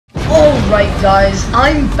Alright guys,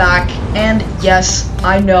 I'm back, and yes,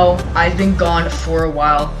 I know, I've been gone for a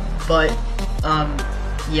while, but,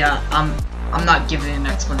 yeah, I'm not giving an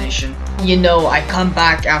explanation. You know, I come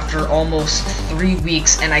back after almost 3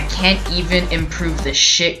 weeks, and I can't even improve the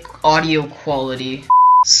shit audio quality.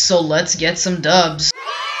 So let's get some dubs.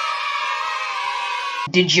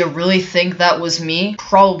 Did you really think that was me?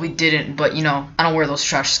 Probably didn't, but you know, I don't wear those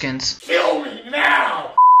trash skins. Kill me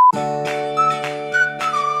now!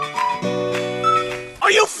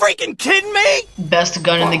 Are you freaking kidding me? Best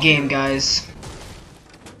gun in the game, guys.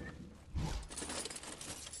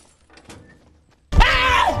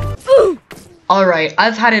 Alright,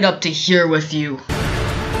 I've had it up to here with you.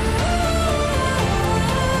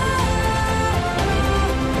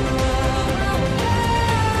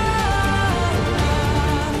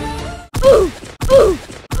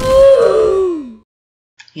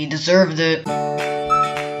 He deserved it.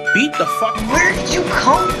 Beat the fuck. Where did you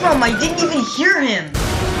come from? I didn't even hear him.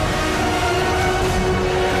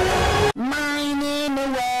 Mining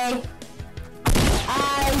away.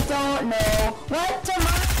 I don't know what to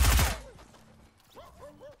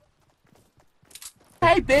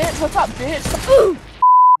Hey bitch, what's up bitch? Ooh.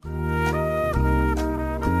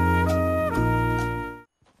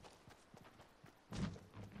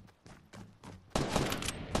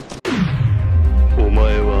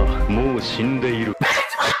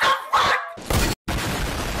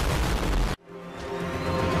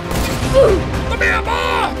 Come here,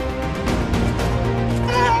 boy!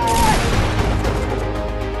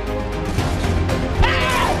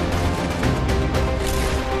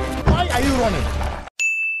 Why are you running?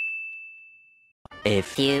 A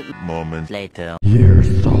few moments later. Your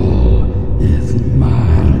soul is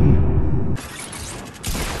mine.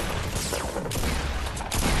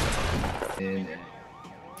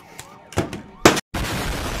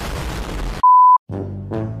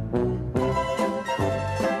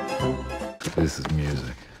 This is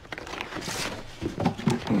music.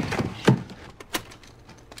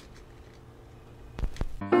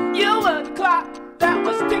 You were the clock that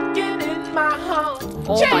was ticking in my home.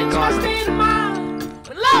 Oh Changed my God. my state of mind.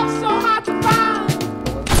 But love's so hard to find.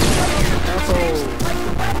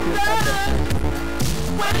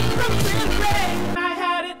 When it comes in rain, I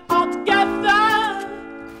had it all together,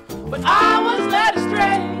 but I was led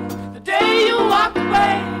astray the day you walked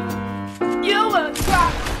away. You were the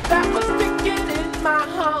clock that was ticking in my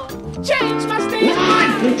home. Changed my state of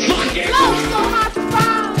mind. Love's so hard to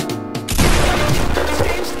find.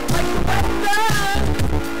 Changed like the weather.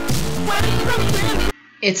 When it comes in.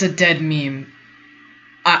 It's a dead meme.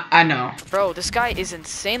 I know. Bro, this guy is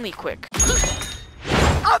insanely quick.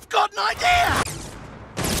 I've got an idea!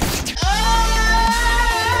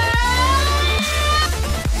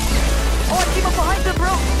 Oh, I came up behind him,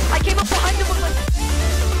 bro! I came up behind him with like...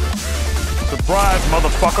 Surprise,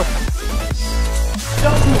 motherfucker!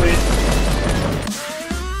 Don't do it!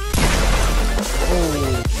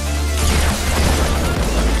 Oh.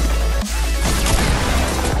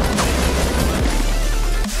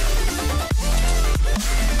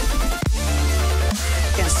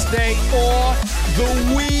 And stay off the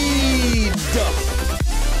weed!